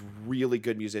to these really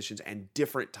good musicians and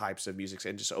different types of music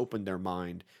and just opened their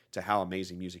mind to how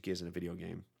amazing music is in a video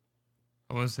game.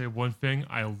 I want to say one thing.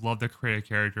 I love the create a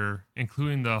character,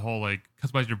 including the whole, like,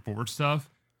 customize your board stuff,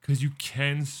 because you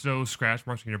can sew scratch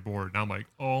marks on your board. And I'm like,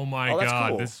 oh my God,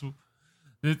 cool.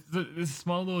 This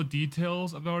small little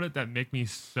details about it that make me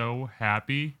so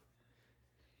happy.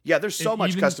 Yeah, there's so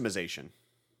much customization.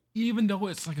 Even though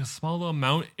it's like a small little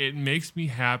amount, it makes me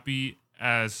happy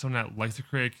as someone that likes to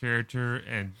create a character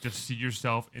and just see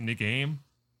yourself in the game.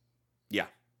 Yeah.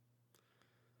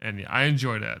 And yeah, I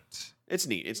enjoy that. It's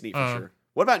neat. It's neat for sure.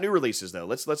 What about new releases though?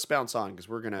 Let's bounce on because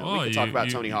we can talk about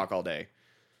Tony Hawk all day.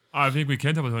 I think we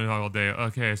can talk about Tony Hawk all day.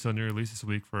 Okay, so new release this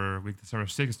week for week December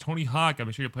 6th. Tony Hawk.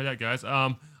 Make sure you play that, guys.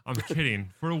 I'm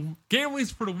kidding. For the game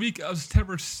release for the week of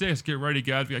September 6th, get ready,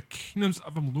 guys. We got Kingdoms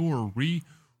of Amalur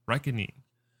Re-Reckoning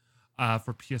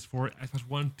for PS4, Xbox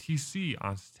One, PC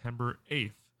on September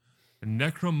 8th. The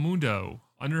Necromundo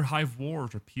Underhive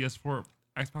Wars for PS4,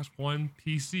 Xbox One,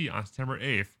 PC on September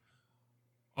 8th.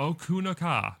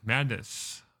 Okunaka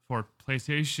Madness for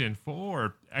PlayStation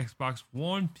 4, Xbox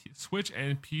One, Switch,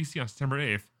 and PC on September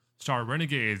 8th. Star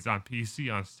Renegades on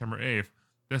PC on September 8th.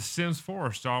 The Sims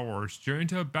 4 Star Wars Journey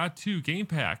to Batu Game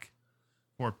Pack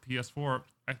for PS4,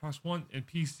 Xbox One, and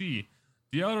PC.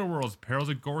 The Outer Worlds Perils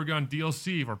of Gorgon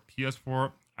DLC for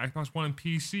PS4, Xbox One, and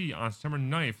PC on September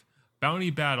 9th. Bounty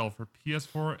Battle for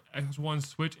PS4, Xbox One,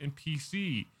 Switch, and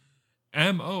PC.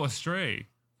 MO Astray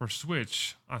for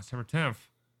Switch on September 10th.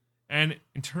 And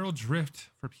Internal Drift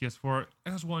for PS4,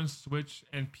 Xbox One, Switch,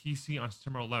 and PC on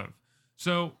September 11th.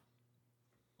 So,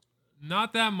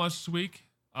 not that much this week.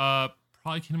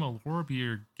 Probably Kingdom of Amalur be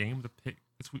your game to pick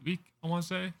this week, I want to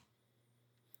say.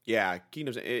 Yeah,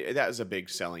 that was a big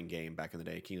selling game back in the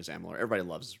day. Kingdoms of Amalur. Everybody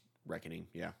loves Reckoning.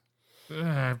 Yeah.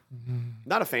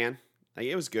 Not a fan.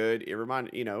 It was good. It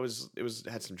reminded, it was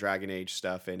had some Dragon Age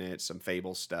stuff in it, some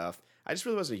Fable stuff. I just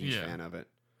really wasn't a huge fan of it.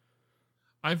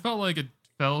 I felt like it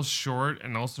fell short,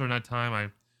 and also during that time, I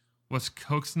was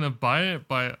coaxed into buying it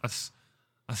by a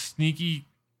sneaky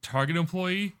Target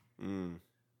employee.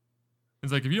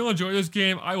 It's like, if you don't enjoy this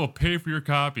game, I will pay for your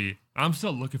copy. I'm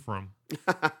still looking for them.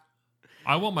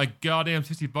 I want my goddamn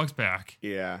 $60 back.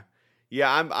 Yeah,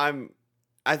 I'm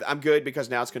good because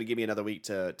now it's going to give me another week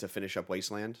to finish up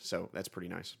Wasteland, so that's pretty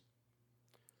nice.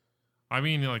 I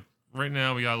mean, like right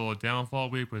now we got a little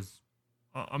downfall week, but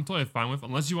I'm totally fine with.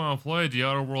 Unless you want to play The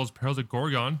Outer Worlds Perils of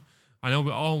Gorgon. I know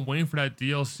we're all waiting for that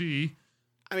DLC.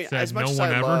 I mean, as much as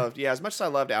I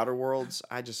loved Outer Worlds,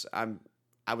 I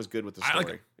was good with the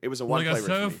story. It was a one like flavor.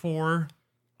 Like I said before,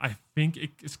 I think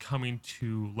it is coming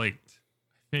too late.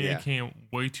 I think it came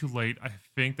way too late. I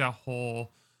think that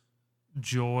whole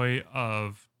joy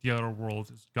of The Outer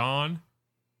Worlds is gone.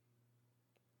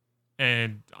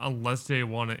 And unless they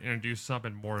want to introduce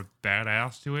something more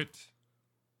badass to it,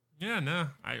 I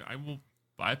will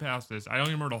bypass this. I don't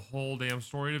even remember the whole damn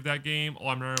story of that game. All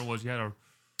I remember was you had a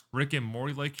Rick and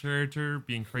Morty-like character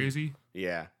being crazy.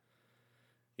 Yeah.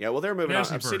 Yeah, well, they're moving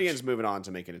on. Obsidian's moving on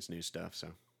to making its new stuff, so.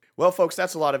 Well, folks,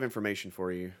 that's a lot of information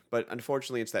for you. But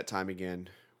unfortunately, it's that time again.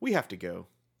 We have to go.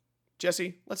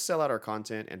 Jesse, let's sell out our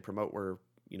content and promote where,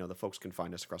 the folks can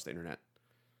find us across the internet.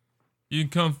 You can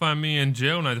come find me in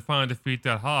jail when I finally defeat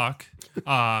that hawk.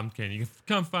 Okay, you can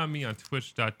come find me on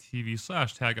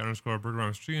twitch.tv/tag_burger.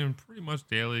 I'm streaming pretty much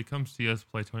daily. Come see us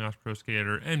play Tony Hawk's Pro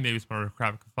Skater and maybe some other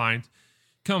crap you can find.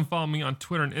 Come follow me on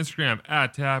Twitter and Instagram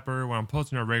 @Tapper, where I'm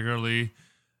posting there regularly.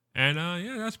 And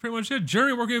that's pretty much it.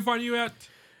 Jeremy, where can we find you at?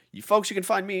 You folks, you can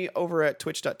find me over at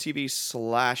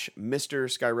twitch.tv/Mr.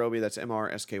 Skyrobi. That's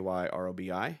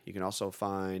MrSkyRobi. You can also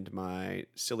find my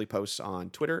silly posts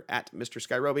on Twitter @Mr.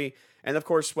 Skyrobi. And of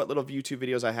course, what little YouTube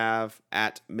videos I have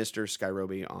 @Mr.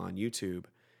 Skyrobi on YouTube.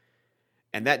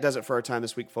 And that does it for our time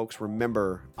this week, folks.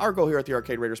 Remember, our goal here at the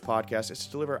Arcade Raiders podcast is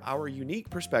to deliver our unique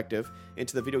perspective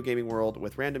into the video gaming world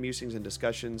with random musings and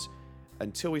discussions.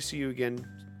 Until we see you again,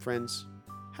 friends,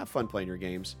 have fun playing your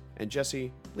games. And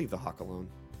Jesse, leave the hawk alone.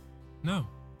 No,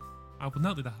 I will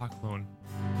not leave the hawk alone.